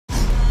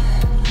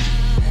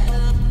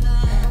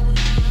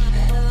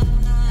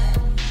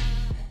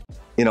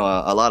you know,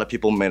 a lot of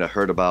people may have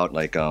heard about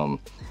like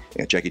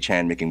Jackie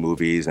Chan making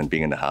movies and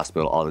being in the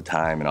hospital all the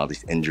time and all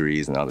these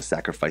injuries and all the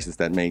sacrifices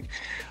that make.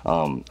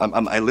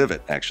 I live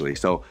it actually,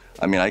 so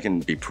I mean I can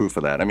be proof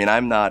of that. I mean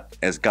I'm not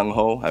as gung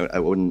ho. I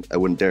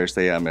wouldn't dare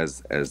say I'm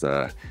as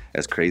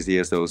crazy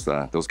as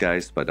those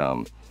guys, but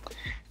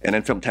and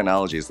then film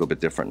technology is a little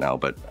bit different now.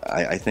 But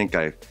I think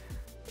I've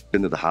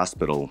been to the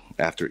hospital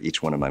after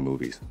each one of my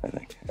movies, I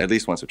think. At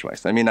least once or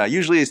twice. I mean,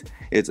 usually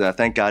it's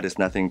thank God it's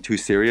nothing too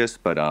serious,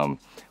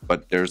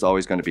 but there's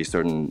always going to be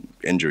certain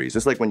injuries.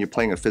 It's like when you're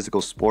playing a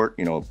physical sport,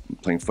 you know,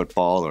 playing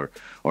football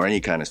or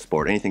any kind of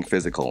sport, anything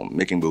physical,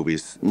 making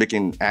movies,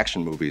 making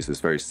action movies is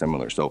very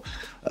similar. So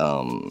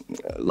a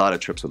lot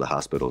of trips to the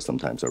hospital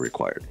sometimes are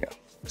required, yeah.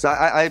 So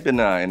I've been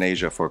in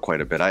Asia for quite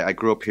a bit. I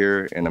grew up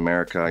here in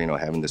America, you know,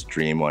 having this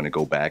dream, wanting to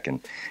go back and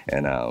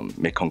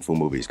make kung fu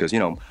movies. Because, you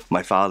know,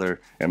 my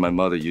father and my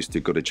mother used to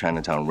go to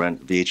Chinatown,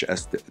 rent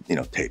VHS, you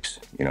know, tapes,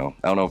 you know.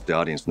 I don't know if the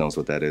audience knows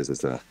what that is.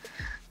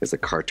 It's a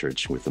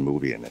cartridge with a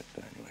movie in it,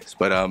 anyways.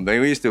 But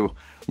we used to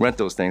rent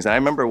those things. I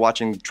remember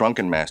watching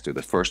Drunken Master,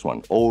 the first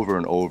one, over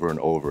and over and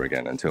over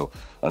again until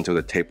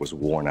the tape was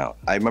worn out.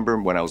 I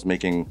remember when I was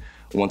making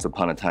Once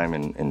Upon a Time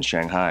in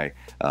Shanghai,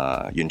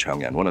 Yun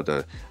Changyan, one of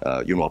the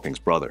Yun Woo-ping's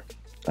brother.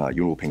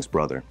 Yun Woo-ping's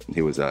brother.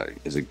 He was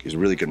he's a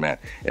really good man.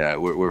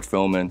 We're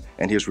filming,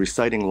 and he was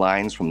reciting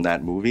lines from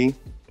that movie.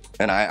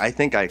 And I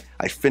think I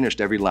finished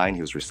every line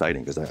he was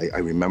reciting because I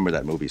remember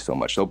that movie so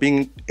much. So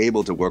being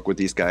able to work with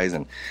these guys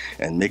and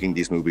making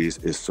these movies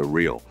is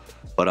surreal.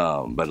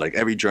 But like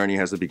every journey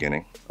has a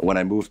beginning. When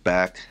I moved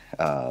back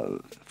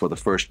for the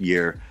first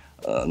year,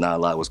 not a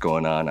lot was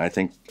going on. I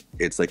think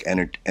it's like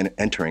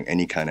entering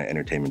any kind of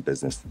entertainment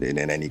business in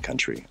any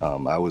country.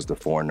 I was the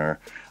foreigner,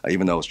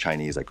 even though I was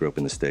Chinese. I grew up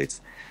in the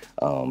States,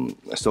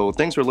 so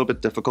things were a little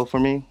bit difficult for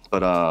me.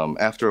 But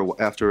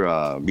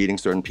after meeting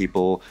certain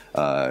people,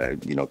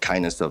 you know,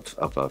 kindness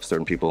of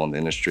certain people in the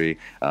industry,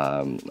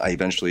 I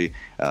eventually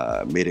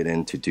made it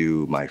in to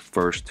do my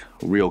first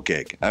real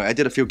gig. I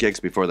did a few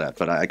gigs before that,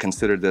 but I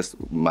considered this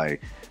my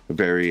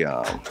very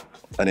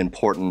an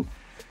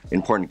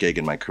important gig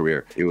in my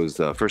career. It was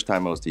the first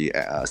time I was the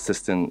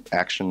assistant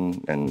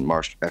action and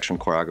action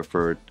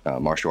choreographer,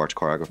 martial arts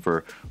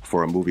choreographer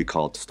for a movie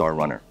called Star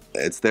Runner.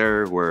 It's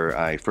there where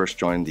I first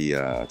joined the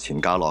Qin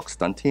Galok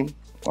stunt team.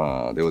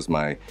 It was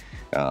my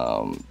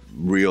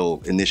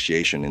real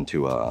initiation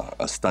into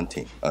a stunt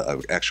team,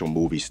 an actual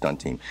movie stunt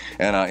team.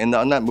 And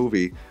on that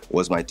movie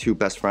was my two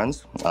best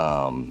friends,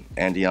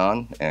 Andy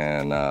On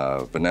and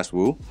Vanessa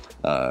Wu.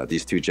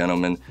 These two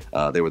gentlemen,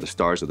 they were the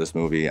stars of this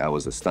movie. I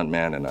was a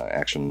stuntman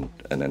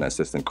and an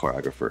assistant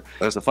choreographer.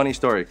 There's a funny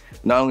story.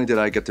 Not only did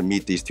I get to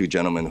meet these two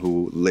gentlemen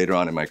who later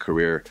on in my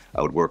career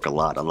I would work a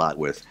lot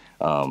with,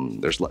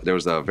 there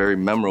was a very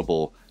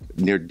memorable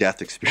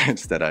near-death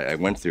experience that I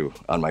went through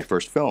on my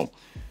first film.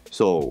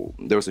 So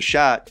there was a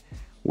shot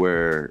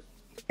where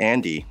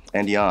Andy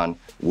On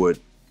would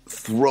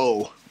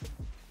throw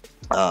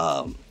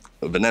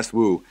Vanessa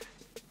Wu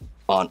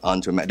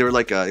onto a mat. They were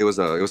like it was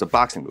a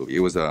boxing movie. It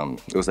was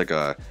like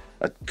a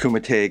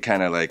kumite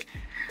kind of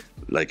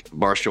like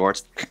martial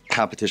arts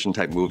competition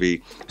type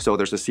movie. So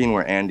there's a scene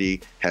where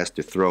Andy has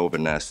to throw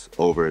Vanessa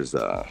over his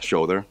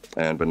shoulder,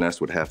 and Vanessa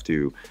would have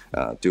to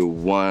do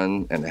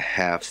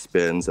 1.5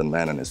 spins and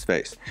land on his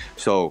face.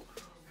 So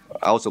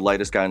I was the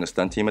lightest guy on the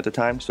stunt team at the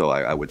time, so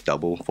I would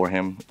double for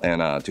him.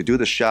 And to do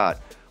the shot,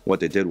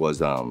 what they did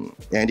was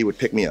Andy would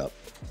pick me up,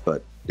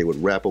 but they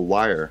would wrap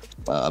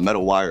a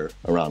metal wire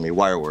around me,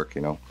 wire work,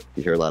 you know.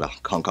 You hear a lot of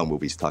Hong Kong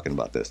movies talking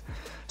about this.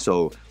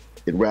 So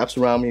it wraps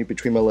around me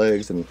between my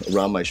legs and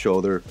around my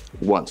shoulder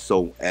once.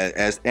 So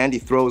as Andy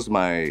throws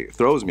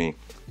me,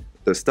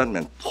 the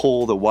stuntmen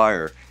pull the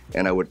wire,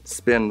 and I would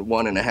spin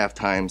 1.5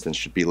 times and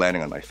should be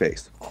landing on my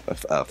face,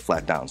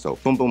 flat down. So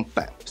boom, boom,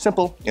 bam.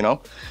 Simple, you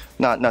know,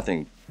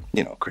 nothing,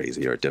 you know,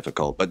 crazy or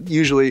difficult. But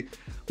usually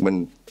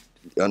when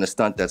on a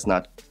stunt that's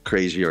not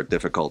crazy or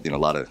difficult, you know, a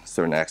lot of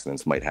certain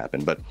accidents might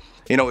happen. But,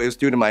 you know, it was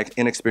due to my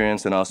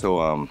inexperience and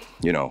also,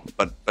 you know,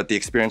 but the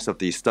experience of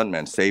the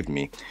stuntmen saved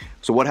me.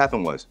 So what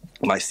happened was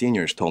my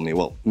seniors told me,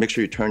 well, make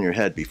sure you turn your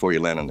head before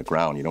you land on the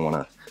ground. You don't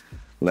want to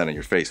land on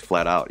your face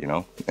flat out, you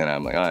know? And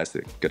I'm like, oh, that's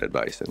good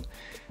advice.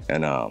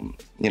 And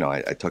you know,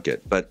 I took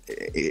it. But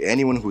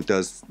anyone who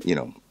does, you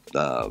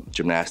know,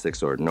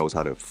 gymnastics or knows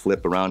how to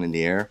flip around in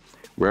the air,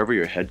 wherever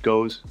your head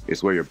goes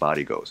is where your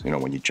body goes. You know,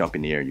 when you jump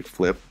in the air, you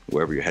flip,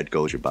 wherever your head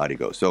goes, your body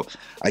goes. So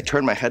I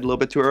turned my head a little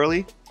bit too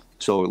early.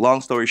 So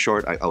long story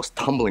short, I was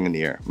tumbling in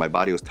the air. My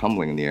body was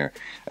tumbling in the air,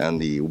 and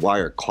the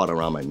wire caught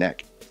around my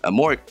neck. A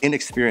more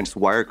inexperienced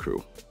wire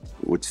crew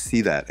would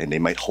see that, and they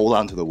might hold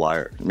on to the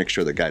wire and make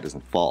sure the guy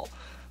doesn't fall.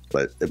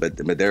 But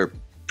they're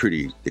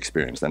pretty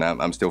experienced, and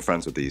I'm still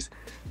friends with these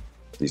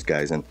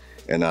guys, and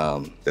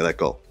they let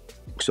go.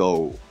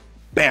 So,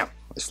 bam!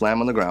 I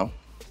slam on the ground.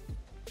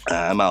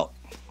 I'm out.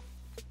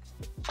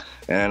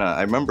 And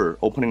I remember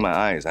opening my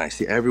eyes, and I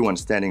see everyone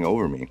standing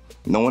over me.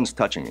 No one's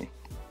touching me.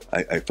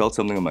 I felt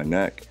something on my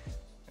neck,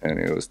 and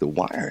it was the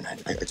wire,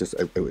 and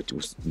it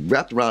was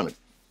wrapped around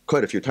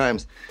quite a few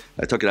times.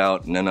 I took it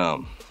out, and then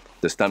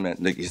the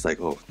stuntman, like, he's like,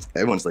 oh,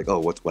 everyone's like, oh,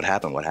 what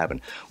happened? What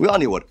happened? We all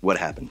knew what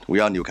happened. We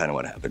all knew kind of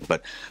what happened.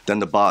 But then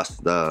the boss,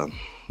 the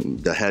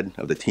head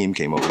of the team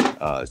came over.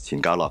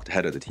 Team Garlock, the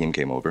head of the team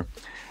came over,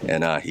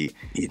 and he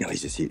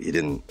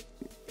didn't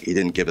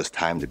give us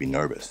time to be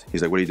nervous.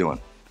 He's like, what are you doing?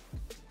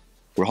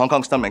 We're Hong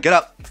Kong stuntmen. Get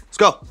up. Let's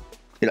go.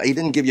 You know, he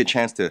didn't give you a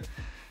chance to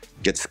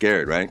get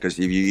scared, right? Because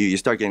you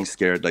start getting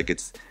scared, like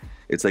it's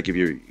like if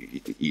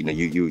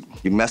you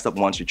mess up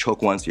once, you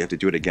choke once, you have to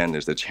do it again.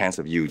 There's a chance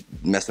of you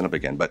messing up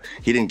again. But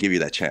he didn't give you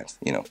that chance,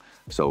 you know.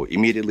 So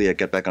immediately I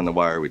get back on the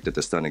wire. We did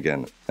the stunt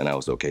again, and I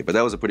was okay. But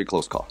that was a pretty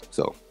close call.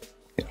 So,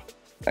 you know,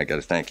 I got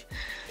to thank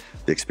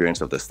the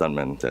experience of the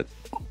stuntman that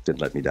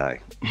didn't let me die.